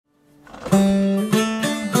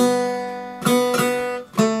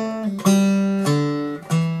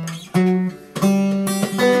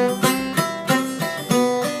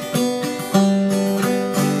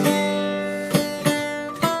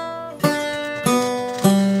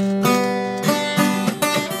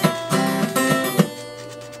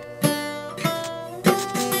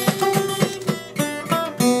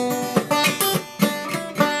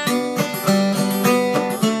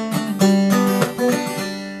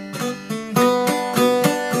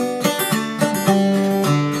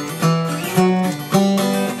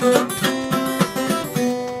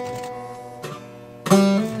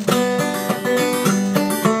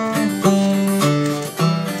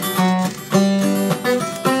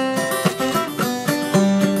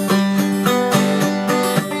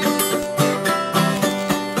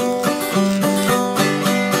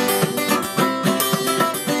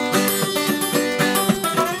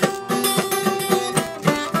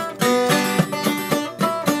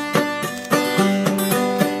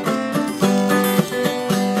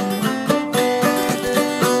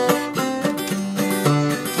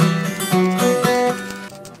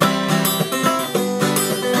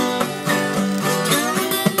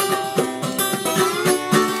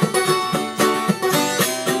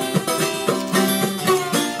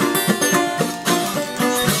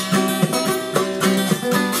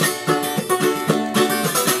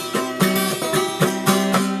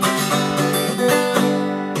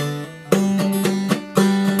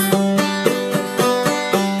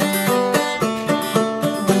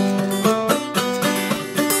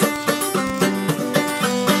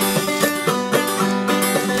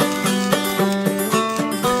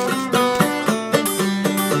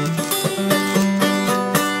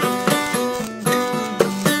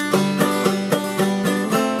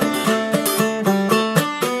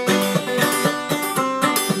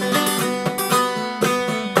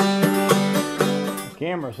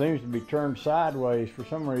camera seems to be turned sideways for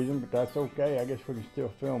some reason, but that's okay. I guess we can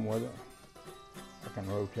still film with it. I can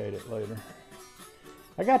rotate it later.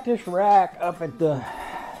 I got this rack up at the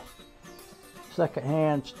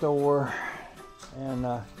secondhand store, and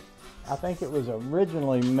I think it was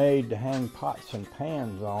originally made to hang pots and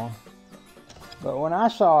pans on. But when I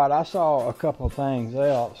saw it, I saw a couple of things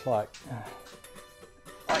else, like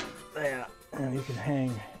that. And you can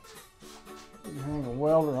hang a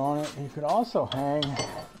welder on it. You could also hang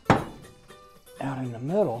out in the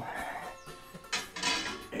middle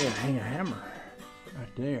and hang a hammer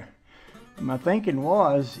right there. My thinking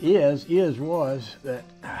was that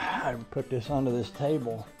I would put this under this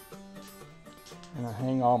table and I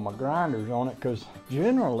hang all my grinders on it, because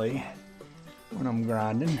generally when I'm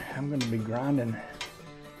grinding, I'm going to be grinding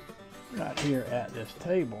right here at this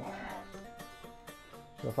table.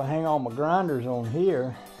 So if I hang all my grinders on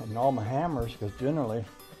here and all my hammers, because generally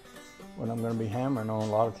what I'm going to be hammering on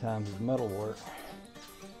a lot of times is metal work,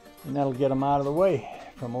 and that'll get them out of the way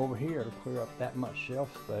from over here to clear up that much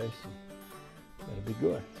shelf space, and that'll be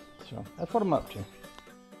good. So that's what I'm up to.